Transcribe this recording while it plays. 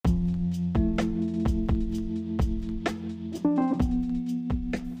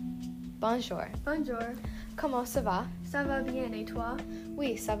Bonjour. Bonjour. Comment ça va? Ça va bien et toi?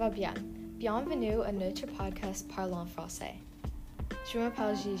 Oui, ça va bien. Bienvenue à notre podcast Parlons Français. Je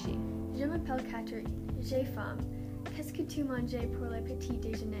m'appelle Gigi. Je m'appelle Catherine. J'ai faim. Qu'est-ce que tu manges pour le petit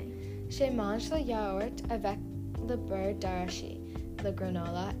déjeuner? Je mange le yaourt avec le beurre d'arachide, le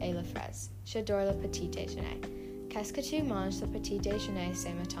granola et la fraise. J'adore le petit déjeuner. Qu'est-ce que tu manges le petit déjeuner ce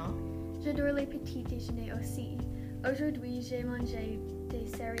matin? J'adore les petits déjeuners aussi. Aujourd'hui, j'ai mangé des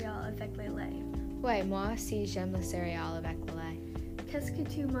céréales avec le lait. Oui, moi aussi j'aime le céréales avec le lait. Qu'est-ce que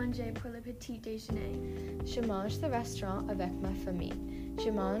tu manges pour le petit déjeuner? Je mange le restaurant avec ma famille.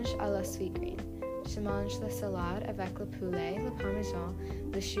 Je mange à la sweet green. Je mange la salade avec le poulet, le parmesan,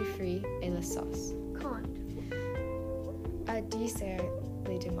 le chou frit et la sauce. Quand? À 10h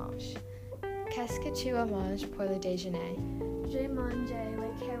les dimanches. Qu'est-ce que tu manges pour le déjeuner? J'ai mangé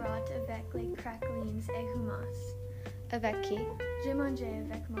les carottes avec les craquelins et hummus. Avec qui? J'ai mangé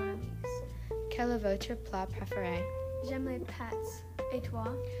avec mon ami. Quel est votre plat préféré? J'aime les pâtes. Et toi?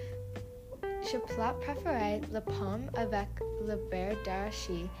 Je plat préféré la pomme avec le beurre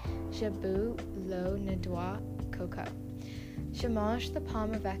d'arachide. Je bois l'eau de noix coco. Je mange la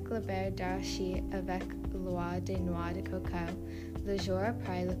pomme avec le beurre d'arachide avec l'eau de noix de coco le jour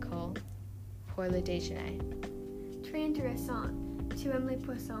après l'école pour le déjeuner. Très intéressant. Tu aimes les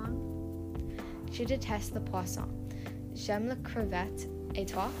poissons? Je déteste le poisson. J'aime les crevettes. Et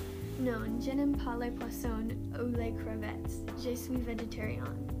toi? Non, je n'aime pas les poissons ou les crevettes. Je suis végétarien.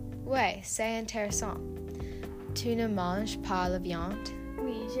 Ouais, c'est intéressant. Tu ne manges pas la viande?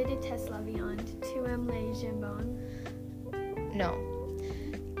 Oui, je déteste la viande. Tu aimes les jambons? Non.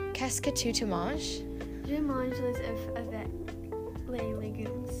 Qu'est-ce que tu te manges? Je mange les œufs avec les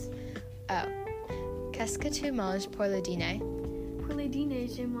légumes. Oh. Qu'est-ce que tu manges pour le dîner? Pour le dîner,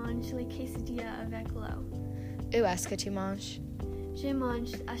 je mange les quesadillas avec l'eau. Où est-ce que tu manges? Je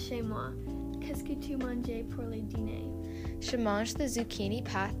mange à chez moi. Qu'est-ce que tu manges pour le dîner? Je mange le zucchini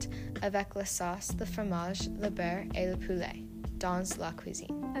pâte avec la sauce, le fromage, le beurre et le poulet dans la cuisine.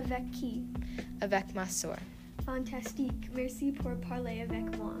 Avec qui? Avec ma soeur. Fantastique. Merci pour parler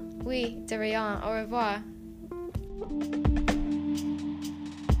avec moi. Oui, de rien. Au revoir.